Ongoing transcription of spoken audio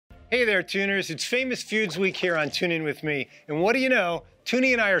Hey there, tuners. It's Famous Feuds Week here on Toon In With Me. And what do you know?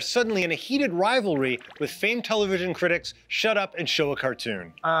 Toonie and I are suddenly in a heated rivalry with famed television critics Shuddup and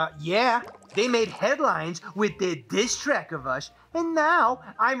Showacartoon. Yeah. They made headlines with their diss track of us, and now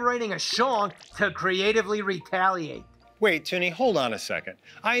I'm writing a song to creatively retaliate. Wait, Toonie, hold on a second.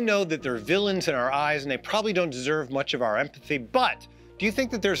 I know that they're villains in our eyes and they probably don't deserve much of our empathy, but do you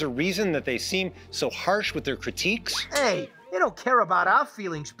think that there's a reason that they seem so harsh with their critiques? Hey, they don't care about our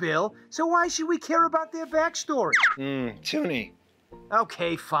feelings, Bill, so why should we care about their backstory? Toonie.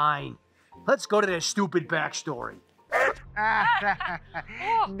 Okay, fine. Let's go to their stupid backstory. Dad,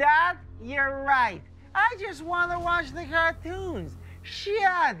 you're right. I just want to watch the cartoons.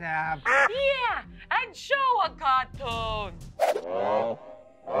 Shut up. Yeah, and show a cartoon.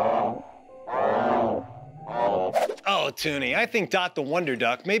 Oh, Toonie, I think Dot the Wonder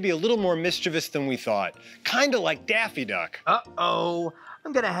Duck may be a little more mischievous than we thought. Kinda like Daffy Duck. Uh-oh,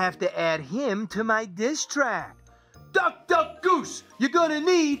 I'm gonna have to add him to my diss track. Duck, duck, goose, you're gonna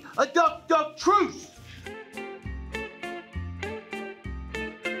need a duck, duck truce.